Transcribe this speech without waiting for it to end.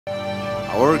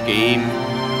Our game,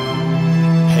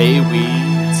 Hawi,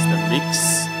 it's the mix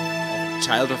of the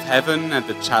Child of Heaven and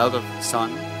the Child of the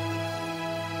Sun.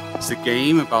 It's a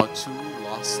game about two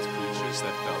lost creatures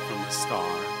that fell from a star, a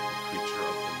creature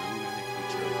of the moon and a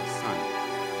creature of the sun.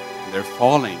 And they're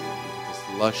falling into this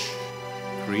lush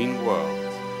green world,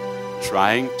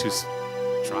 trying to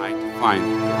find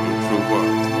their true world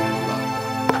in love.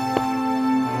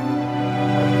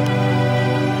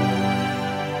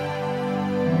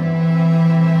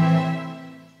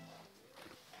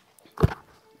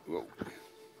 Whoa.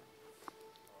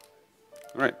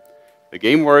 All right, the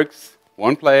game works.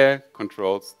 One player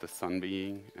controls the sun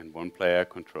being, and one player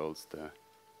controls the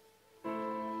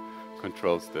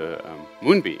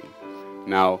moon being.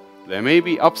 Now, there may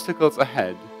be obstacles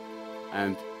ahead,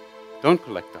 and don't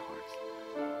collect the hearts.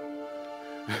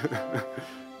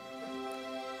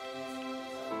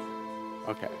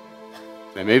 Okay.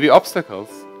 There may be obstacles,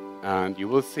 and you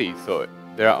will see. So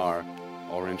there are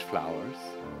orange flowers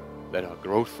that are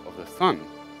growth of the sun.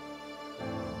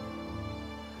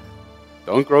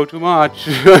 Don't grow too much,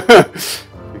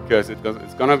 because it's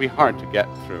going to be hard to get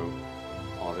through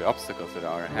all the obstacles that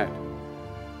are ahead.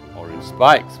 Orange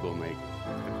spikes will make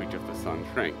the creature of the sun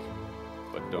shrink.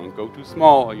 But don't go too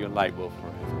small or your light will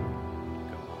forever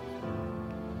go off.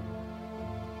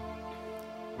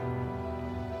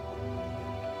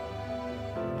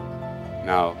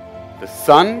 Now, the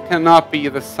sun cannot be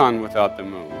the sun without the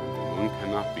moon. The moon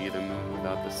cannot be the moon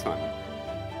without the sun.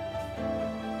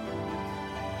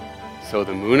 So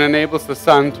the moon enables the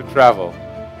sun to travel.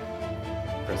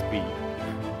 Press B.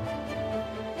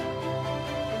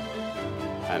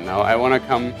 And now I want to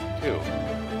come too.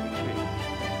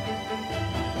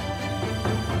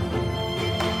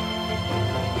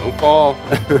 Don't fall.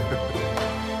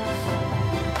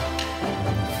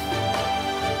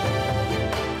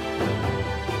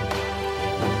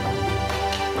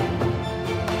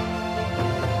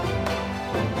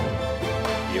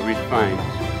 Here we find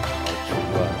our true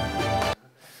love.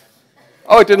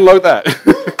 Oh, it didn't load that.